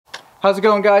How's it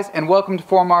going, guys, and welcome to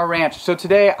 4MR Ranch. So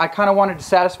today I kind of wanted to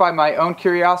satisfy my own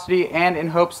curiosity and in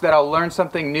hopes that I'll learn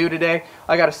something new today.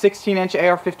 I got a 16-inch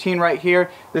AR-15 right here.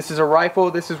 This is a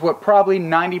rifle. This is what probably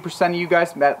 90% of you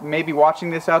guys that may be watching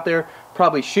this out there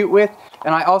probably shoot with.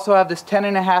 And I also have this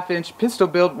 10.5-inch pistol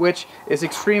build, which is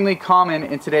extremely common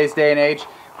in today's day and age.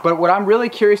 But what I'm really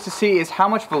curious to see is how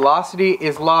much velocity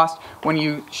is lost when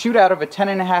you shoot out of a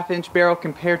 10.5-inch barrel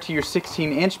compared to your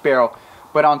 16-inch barrel.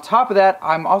 But on top of that,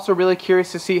 I'm also really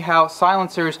curious to see how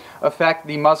silencers affect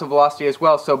the muzzle velocity as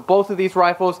well. So both of these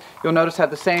rifles, you'll notice,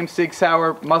 have the same Sig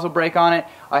Sauer muzzle brake on it.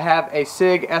 I have a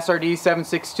Sig SRD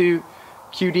 762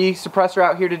 QD suppressor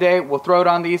out here today. We'll throw it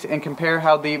on these and compare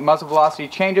how the muzzle velocity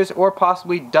changes or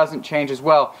possibly doesn't change as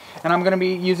well. And I'm going to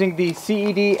be using the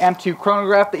CED M2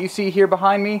 chronograph that you see here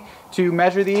behind me to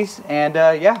measure these. And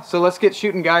yeah, so let's get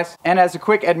shooting, guys. And as a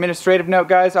quick administrative note,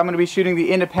 guys, I'm going to be shooting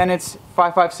the Independence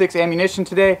 5.56 ammunition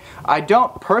today. I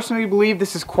don't personally believe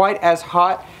this is quite as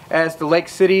hot as the Lake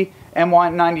City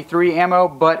M193 ammo,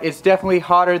 but it's definitely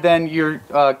hotter than your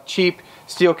cheap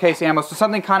steel case ammo, so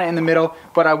something kind of in the middle.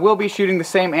 But I will be shooting the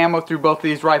same ammo through both of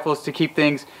these rifles to keep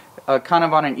things kind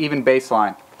of on an even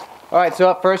baseline. Alright, so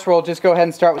up first we'll just go ahead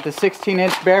and start with the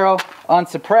 16-inch barrel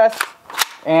unsuppressed,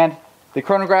 and the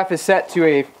chronograph is set to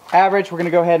a average. We're going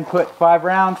to go ahead and put 5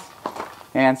 rounds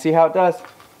and see how it does.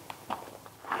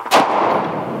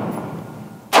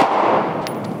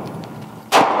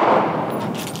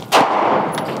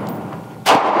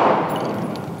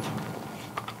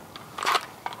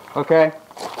 Okay,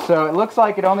 so it looks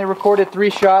like it only recorded 3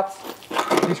 shots.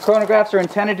 These chronographs are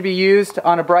intended to be used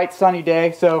on a bright sunny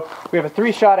day, so we have a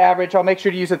 3-shot average. I'll make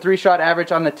sure to use a 3-shot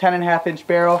average on the 10.5-inch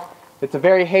barrel. It's a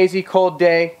very hazy, cold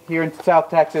day here in South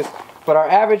Texas, but our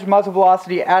average muzzle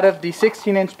velocity out of the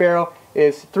 16-inch barrel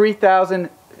is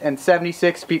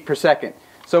 3,076 feet per second.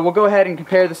 So we'll go ahead and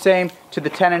compare the same to the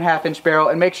 10.5-inch barrel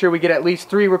and make sure we get at least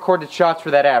 3 recorded shots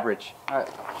for that average. Alright,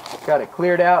 got it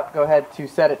cleared out. Go ahead to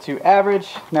set it to average.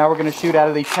 Now we're going to shoot out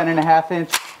of the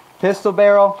 10.5-inch pistol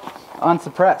barrel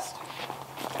unsuppressed.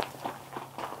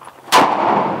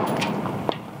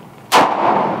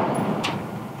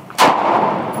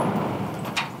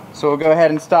 So we'll go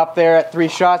ahead and stop there at 3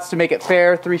 shots to make it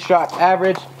fair, 3-shot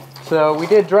average. So we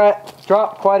did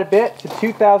drop quite a bit to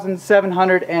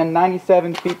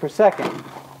 2,797 feet per second.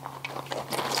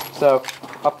 So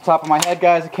off the top of my head,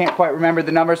 guys, I can't quite remember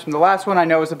the numbers from the last one. I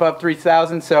know it was above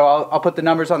 3,000, so I'll put the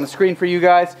numbers on the screen for you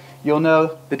guys. You'll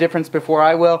know the difference before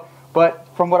I will. But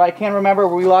from what I can remember,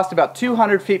 we lost about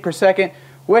 200 feet per second,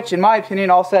 which in my opinion,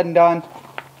 all said and done,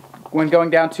 when going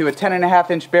down to a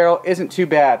 10.5-inch barrel, isn't too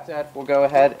bad. We'll go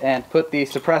ahead and put the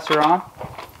suppressor on.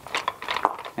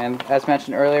 And as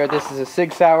mentioned earlier, this is a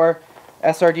Sig Sauer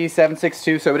SRD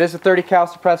 762, so it is a 30 cal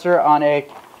suppressor on a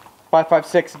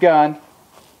 5.56 gun,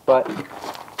 but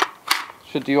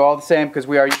should do all the same because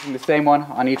we are using the same one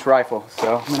on each rifle.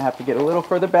 So I'm going to have to get a little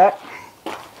further back.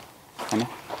 And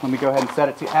let me go ahead and set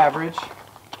it to average.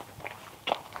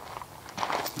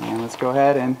 And let's go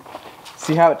ahead and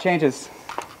see how it changes.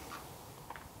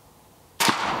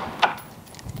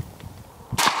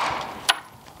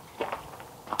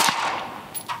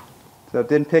 So it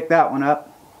didn't pick that one up.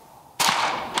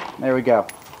 There we go.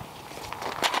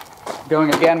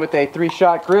 Going again with a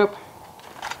 3-shot group.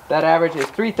 That average is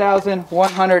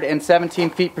 3,117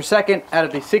 feet per second out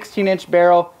of the 16-inch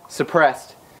barrel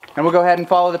suppressed. And we'll go ahead and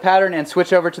follow the pattern and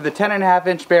switch over to the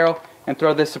 10.5-inch barrel and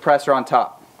throw this suppressor on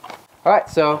top. Alright,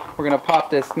 so we're going to pop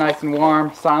this nice and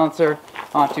warm silencer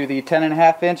onto the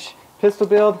 10.5-inch pistol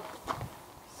build.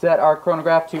 Set our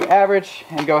chronograph to average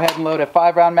and go ahead and load a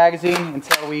 5-round magazine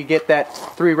until we get that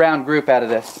 3-round group out of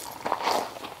this.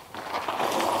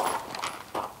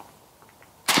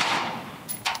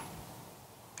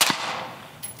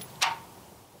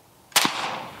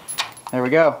 There we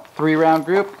go, 3-round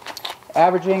group,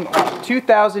 averaging at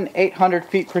 2,800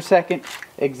 feet per second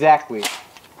exactly.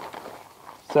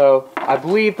 So I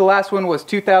believe the last one was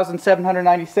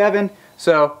 2,797.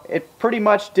 So it pretty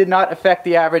much did not affect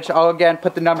the average. I'll again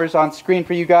put the numbers on screen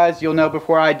for you guys. You'll know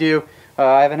before I do.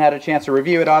 I haven't had a chance to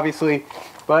review it, obviously.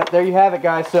 But there you have it,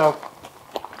 guys. So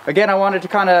again, I wanted to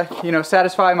kind of,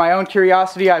 satisfy my own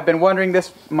curiosity. I've been wondering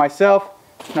this myself.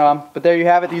 But there you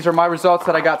have it. These are my results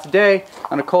that I got today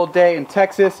on a cold day in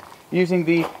Texas using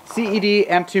the CED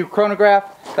M2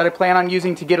 chronograph that I plan on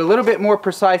using to get a little bit more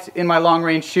precise in my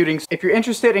long-range shooting. If you're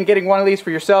interested in getting one of these for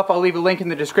yourself, I'll leave a link in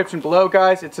the description below,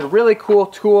 guys. It's a really cool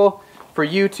tool for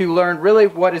you to learn really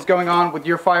what is going on with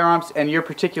your firearms and your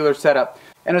particular setup.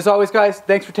 And as always, guys,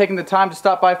 thanks for taking the time to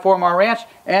stop by 4MR Ranch,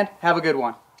 and have a good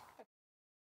one.